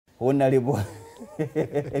Honorable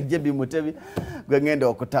Jebi Mutebi gwe ngenda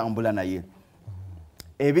okutambula naye.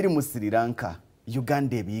 Ebiri mu Sri Lanka,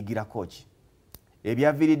 Uganda ebiyigirako ki?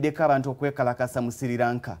 Ebyaviiriddeko abantu okwekalakasa mu Sri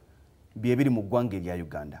Lanka bye biri mu ggwanga erya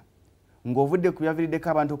Uganda. Ng'ovudde ku byaviiriddeko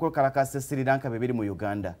abantu okwekalakasa Sri Lanka bye biri mu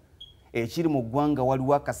Uganda. Ekiri mu ggwanga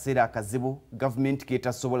waliwo akaseera akazibu gavumenti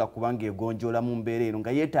k'etasobola kubanga egonjoola mu mbeera eno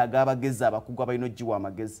nga yeetaaga abagezi abakugu abalina oggiwa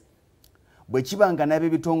amagezi. Bwe kibanga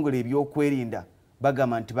n'ab'ebitongole ebyokwerinda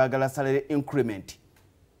bagamba nti baagala salary increment.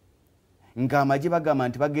 Ng'amagye bagamba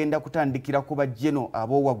nti bagenda kutandikira ku bajjeno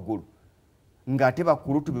ab'owaggulu. Ng'ate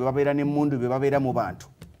bakulutu be babeera n'emmundu be babeera mu bantu.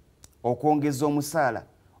 Okwongeza omusaala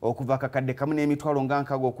okuva akakadde kamu n'emitwalo nga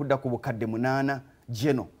nkaaga okudda ku bukadde 8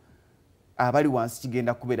 jeno. Abali wansi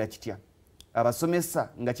kigenda kubeera kitya. Abasomesa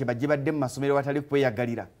nga kye bajje badde mu masomero watali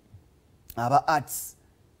kweyagalira. Aba arts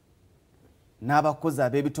n'abakozi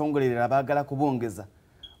ab'ebitongolera baagala kubongeza.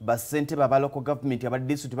 Basente baba local government aba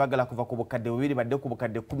district baagala kuva ku bukadde 2 badde ku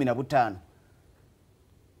bukadde 15.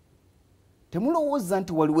 Temulowooza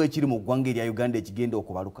nti waliwo ekiri mu ggwanga erya Uganda ekigenda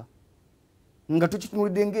okubaluka? Nga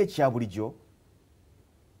tukitunulidde ng'ekya bulijjo.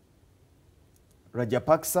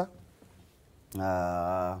 Rajapaksa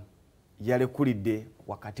yalekulidde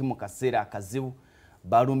wakati mu kaseera akazibu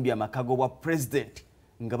balumbye amakago bwa president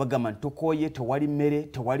nga bagamba nti tukooye tewali mmere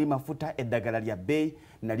tewali mafuta eddagala lya bbeeyi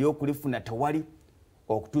nali okulifuna tewali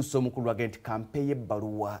okutuusa omukulu lwage nti kampeeye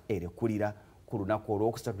ebbaluwa erekulira ku lunaku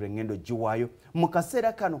olwokusatu engendo giwaayo. Mu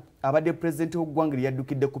kaseera kano abadde pulezidenti w'eggwanga eri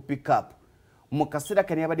yaddukidde ku pick-up. Mu kaseera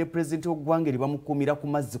kano abadde pulezidenti w'eggwanga eri bamukuumira ku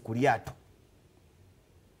mazzi ku lyato.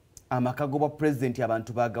 Amakago bwa pulezidenti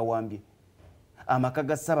abantu baagawambye. Amaka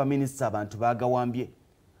ga Ssaabaminisita abantu baagawambye.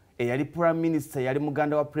 Eyali Prime Minister yali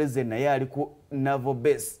muganda wa President naye ali ku naval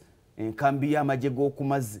base enkambi y'amagye g'oku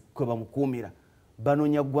mazzi kwe bamukuumira.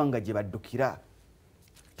 Banoonya ggwanga gye baddukira.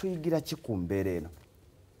 Tuyigira ki ku mbeera eno?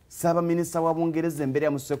 Ssaabaminisita wa Bungereza embeera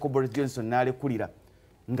ya Museko Boris Johnson n'alekulira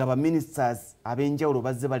nga baministers ab'enjawulo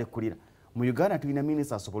bazze balekulira. Mu Uganda tulina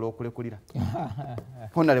minisita asobola okulekulira.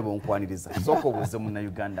 Honorable nkwaniriza sooka obuuze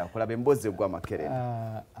munnayuganda akulaba emboozi egw'amakerere.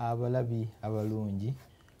 Abalabi abalungi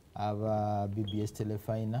aba BBS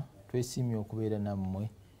Telefina twesiimye okubeera nammwe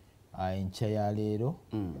enkya ya leero.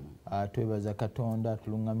 Twebaza Katonda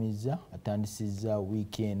atuluŋŋamizza atandisizza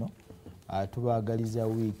wiiki eno. Tubaagaliza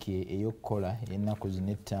wiiki ey'okukola ennaku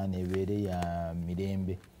zino 5 ebeere ya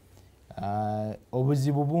mirembe.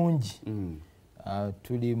 Obuzibu bungi.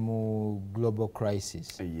 Tuli mu global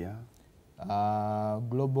crisis.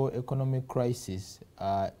 Global economic crisis.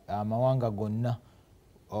 Amawanga gonna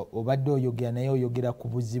obadde oyogera naye oyogera ku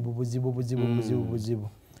buzibu.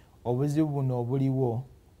 Obuzibu buno obuliwo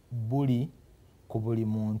buli ku buli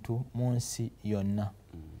muntu mu nsi yonna.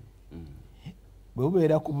 Bwe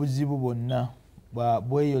bubeera ku buzibu bwonna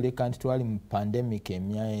bweyoleka nti twali mu pandemic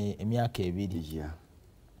emyaka 2.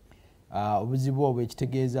 Obuzibu obwo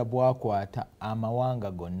ekitegeeza bwakwata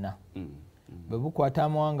amawanga gonna. Bwe bukwata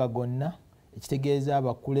amawanga gonna ekitegeeza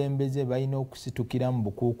abakulembeze balina okusitukira mu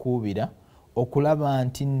bukuukuubira okulaba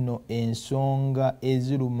nti nno ensonga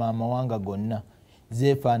eziruma amawanga gonna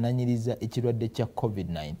zeefaananyiriza ekirwadde kya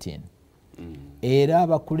COVID-19. Era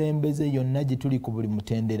abakulembeze yonna gye tuli ku buli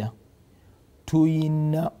mutendera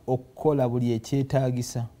tuyina okukola buli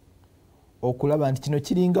ekyetaagisa okulaba nti kino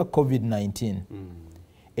kiringa COVID-19.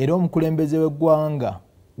 Era omukulembeze w'eggwanga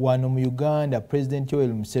wano mu Uganda President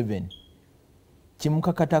Yoweri Museveni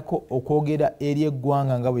kimukakatako okwogera eri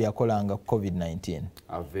eggwanga nga bwe yakolanga COVID-19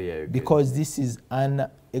 because this is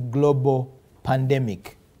a global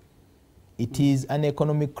pandemic. It is an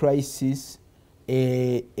economic crisis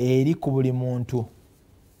eri ku buli muntu.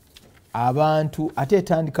 Abantu ate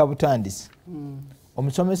etandika butandisi.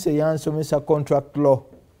 Omusomesa yansomesa contract law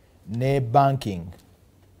ne banking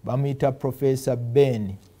bamuyita Professor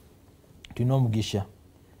Ben Tunomugisha.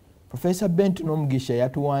 Professor Ben Tunomugisha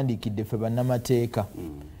yatuwandiikidde ffe bannamateeka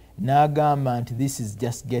n'agamba nti this is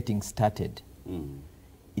just getting started.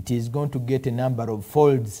 It is going to get a number of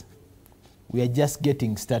folds. We are just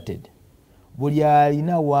getting started. Buli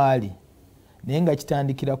alina waali naye nga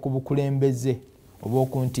kitandikira ku bukulembeze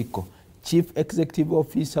obw'oku ntikko. Chief Executive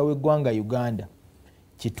Officer w'eggwanga Uganda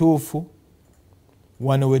kituufu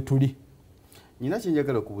wano we tuli. Nina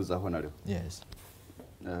kyenjagala okubuuza Honorable. Yes.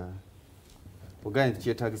 Oganye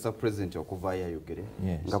kyetaagisa President okuvaayo ayogere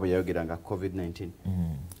nga bwe yayogera nga COVID-19.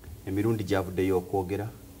 Emirundi gyavuddeyo okwogera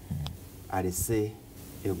alese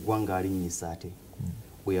eggwanga alinnyisa ate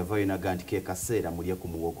bwe yavaayo naga nti ke kaseera mulye ku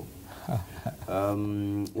muwogo.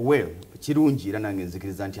 Well, kirungi era nange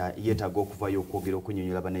nzikiriza nti yeetaaga okuvaayo okwogera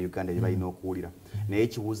okunyonyola bannayuganda bye balina okuwulira. naye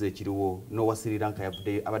ekibuuzo ekiriwo n'owa Sri Lanka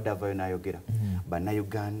abadde avaayo n'ayogera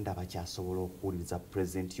bannayuganda bakyasobola okuwuliriza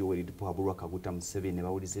pulezidenti Yoweri Kaguta Museveni ne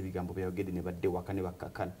bawuliriza ebigambo byayogedde ne badde waka ne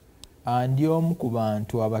bakkakana. Ndi omu ku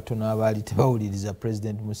bantu abatono abaali tebawuliriza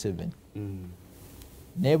President Museveni.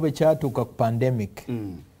 Naye bwe kyatuuka ku pandemic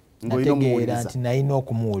nategeera nti nalina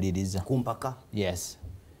okumuwuliriza. Ku mpaka? Yes.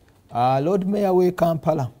 Lord Mayor w'e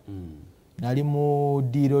Kampala nali mu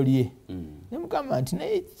ddiiro lye ne mugamba nti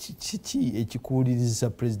naye kiki ekikuwuliriza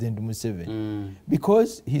President Museveni?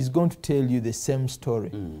 Because he's going to tell you the same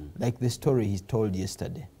story like the story he told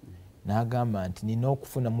yesterday. N'agamba nti nina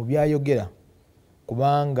okufuna mu byayogera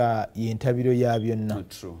kubanga yentabiro ya byonna.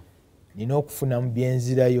 Nina okufuna mu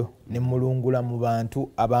byenzirayo ne mulungula mu bantu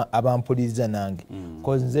abampuliriza nange.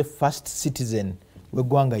 Because nze first citizen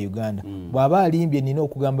w'eggwanga Uganda. Bw'aba alimbye nina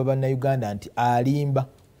okugamba bannayuganda nti alimba.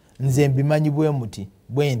 Nze mbimanyi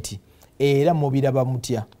bwe nti era mubiraba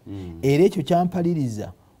mutya. Era ekyo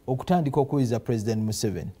kyampaliriza okutandika okuwuliriza President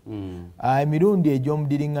Museveni. Emirundi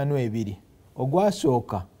egy'omudiringano ebiri.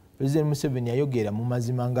 Ogwasooka President Museveni yayogera mu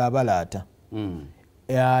mazima ng'abalaata.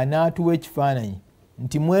 N'atuwa ekifaananyi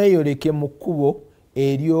nti mweyoleke mu kkubo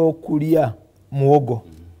ery'okulya muwogo.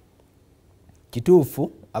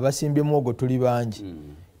 Kituufu abasimbye muwogo tuli bangi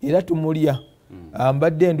era tumulya.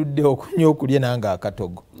 Mbadde ndudde okunywa okulya nange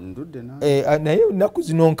akatogo. Naye ennaku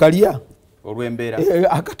zino nkalya olw'embeera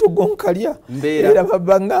akatogo nkalya. Era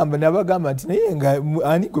babagamba nabagamba nti naye nga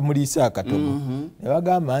ani gwe muliisa akatogo. Ne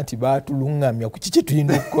bagamba nti baatuluŋŋamya ku kiki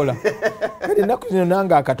tulina okukola. Kale ennaku zino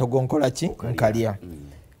nange akatogo nkola ki? Nkalya.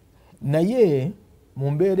 Naye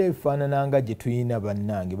mu mbeera efaanana nga gye tulina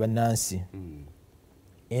bannange bannansi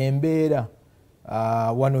embeera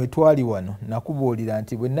wano wetwali wano nakubuulira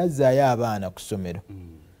nti bwe nazzaayo abaana ku ssomero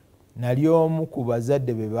nali omu ku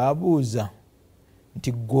bazadde be baabuuza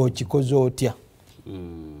nti gwe okikoze otya?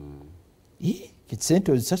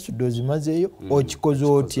 Sente ozisasudde ozimazeeyo okikoze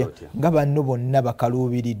otya? Nga banno bonna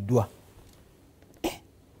bakaluubiriddwa.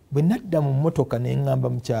 Bwe nadda mu mmotoka ne ŋŋamba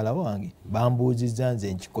mukyala wange bambuuzizza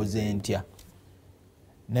nze nkikoze ntya.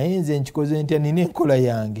 Naye nze nkikoze ntya nina enkola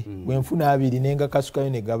yange. Bwe nfuna 2 nenga kasukayo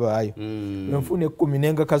ne gabaayo. Bwe nfuna 10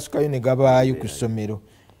 nenga kasukayo ne gabaayo ku ssomero.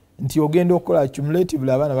 Nti ogenda okukola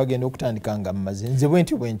cumulative abaana bagenda okutandika nga mmaze. Nze bwe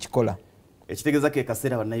ntyo bwe nkikola. Ekitegeeza ke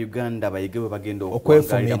kaseera bannayuganda bayige bwe bagenda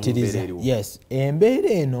okwefumiitiriza. Yes. Embeera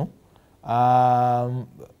eno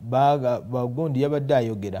Gundi yabadde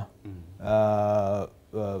ayogera.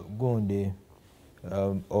 Gundi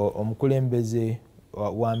omukulembeze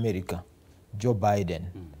wa America Joe Biden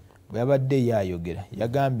bwe yabadde yayogera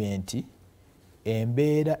yagambye nti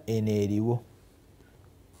embeera eno eriwo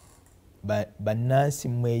bannansi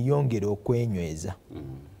mweyongere okwenyweza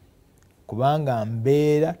kubanga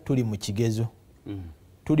mbeera tuli mu kigezo.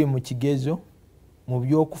 Tuli mu kigezo mu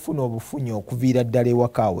by'okufuna obufunyi okuviira ddala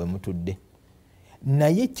ewaka we mutudde.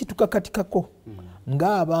 Naye kitukakatikako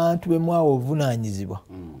ng'abantu be mwawa obuvunaanyizibwa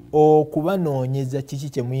okubanoonyeza kiki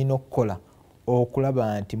kye mulina okukola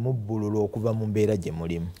okulaba nti mubbulula okuva mu mbeera gye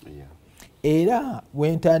mulimu. Era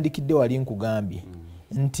wentandikidde wali nkugambye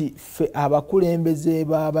nti ffe abakulembeze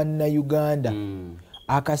b'Abannayuganda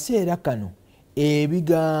akaseera kano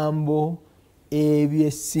ebigambo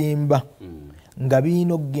eby'essimba nga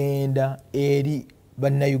birina okugenda eri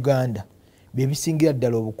Bannayuganda bye bisingira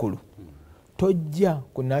ddala obukulu. Tojja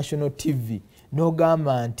ku National TV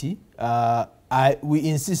n'ogamba nti we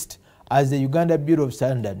insist as the Uganda Bureau of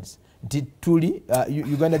Standards nti tuli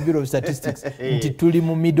Uganda Bureau of Statistics nti tuli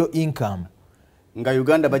mu middle income. Nga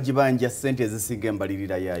Uganda bagibanja sente ezisinga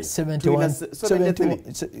embalirira yayo.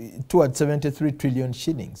 73 trillion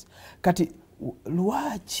shillings. Kati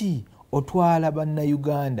lwaki otwala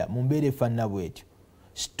Bannayuganda mu mbeera efaanana bw'etyo?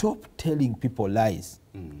 Stop telling people lies.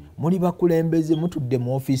 Muli bakulembeze mutudde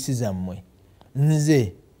mu ofiisi zammwe.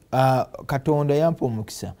 Nze Katonda yampa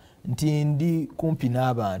omukisa nti ndi kumpi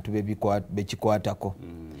n'abantu bekikwatako.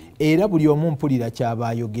 Era buli omu mpulira kyaba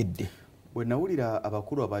ayogedde. Bwe nawulira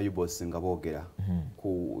abakulu aba UBOS nga boogera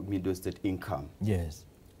ku middle state income. Yes.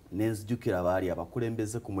 Nenzijukira baali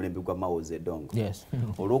abakulembeze ku mulembe gwa Mao Zedong. Yes.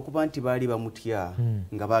 Olw'okuba nti baali bamutya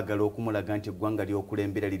nga baagala okumulaga nti eggwanga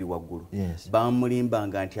ly'okulembera liri waggulu. Yes.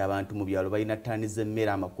 Bamulimbanga nti abantu mu byalo balina ttaani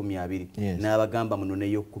z'emmere 20. Yes. N'abagamba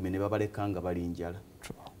munoneyo 10 ne babaleka nga bali njala.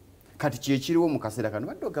 Kati kyekiriwo mu kaseera kano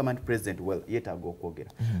badde ogamba nti President yeetaaga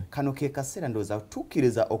okwogera. Kano ke kaseera ndowooza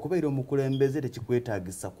tukkiriza okubeera omukulembeze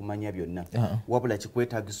tekikwetaagisa kumanya byonna. Wabula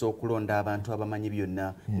kikwetaagisa okulonda abantu abamanyi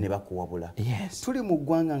byonna ne bakuwabula. Tuli mu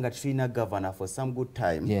ggwanga nga tulina governor for some good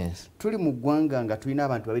time. Tuli mu ggwanga nga tulina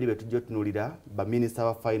abantu babiri be tujja otunuulira ba Minister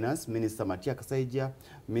wa Finance, Minister Matia Kasaija,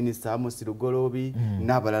 Minister Amos Lugoloobi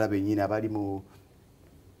n'abalala bennyini abali mu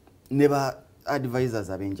ne ba advisors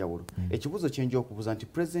ab'enjawulo ekibuuzo kyenja okubuuza nti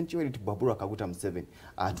President Yoweri Babura Kaguta Museveni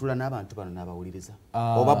atula n'abantu bano n'abawuliriza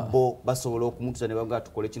oba bo basobola okumutuza ne baga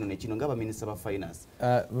tukole kino ne kino ng'aba Minister of Finance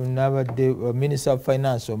n'abadde Minister of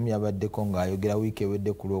Finance omu yabaddeko ng'ayogera wiiki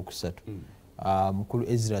ewedde ku Lwokusatu mukulu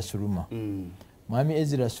Ezra Suluma mwami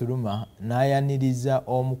Ezra Suluma n'ayaniriza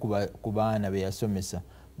omu ku baana be yasomesa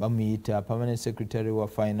bamuyita Permanent Secretary wa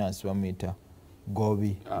Finance bamuyita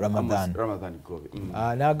Gobi Ramadan Gobi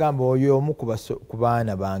n'agamba oyo omu ku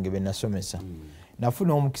baana bange be nasomesa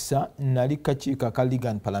nafuna omukisa nali kakiiko ka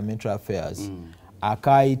Legal and Parliamentary Affairs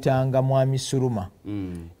akaayitanga mwami Suluma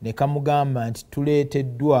ne kamugamba nti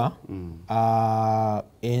tuleeteddwa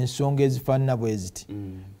ensonga ezifaanana bwe ziti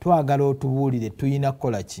twagala otubuulire tuyina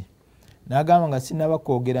kukola ki n'agamba nga sinaba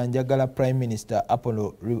kwogera njagala Prime Minister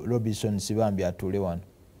Apollo Robinson Sibambi atuule wano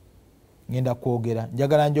ngenda kwogera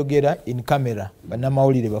njagala njogera in camera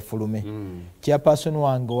bannamawulire bafulume chairperson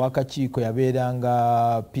wange wakakiiko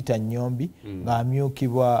yabeeranga Peter Nyombi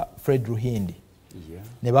ng'amyukibwa Fred Ruhindi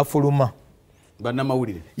ne bafuluma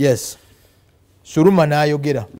bannamawulire yes Suluma n'ayogera